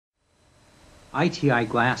ITI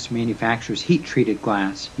Glass manufactures heat-treated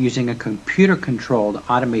glass using a computer-controlled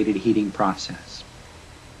automated heating process.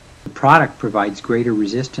 The product provides greater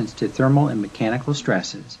resistance to thermal and mechanical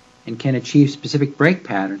stresses and can achieve specific break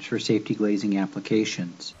patterns for safety glazing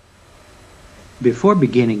applications. Before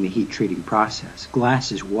beginning the heat treating process,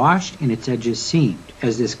 glass is washed and its edges seamed,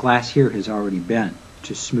 as this glass here has already been,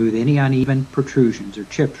 to smooth any uneven protrusions or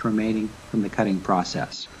chips remaining from the cutting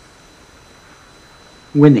process.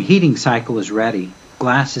 When the heating cycle is ready,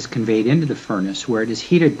 glass is conveyed into the furnace where it is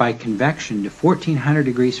heated by convection to 1400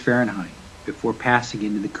 degrees Fahrenheit before passing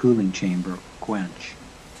into the cooling chamber or quench.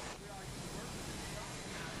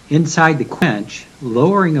 Inside the quench,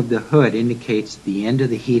 lowering of the hood indicates the end of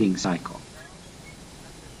the heating cycle.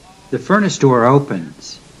 The furnace door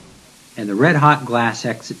opens, and the red-hot glass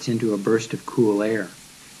exits into a burst of cool air.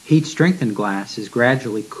 Heat-strengthened glass is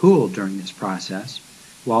gradually cooled during this process,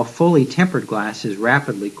 while fully tempered glass is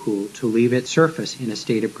rapidly cooled to leave its surface in a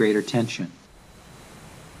state of greater tension.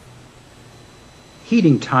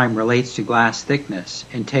 Heating time relates to glass thickness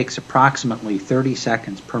and takes approximately 30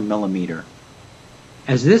 seconds per millimeter.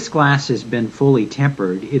 As this glass has been fully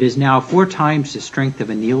tempered, it is now 4 times the strength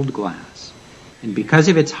of annealed glass, and because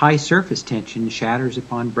of its high surface tension, shatters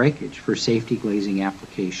upon breakage for safety glazing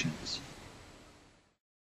applications.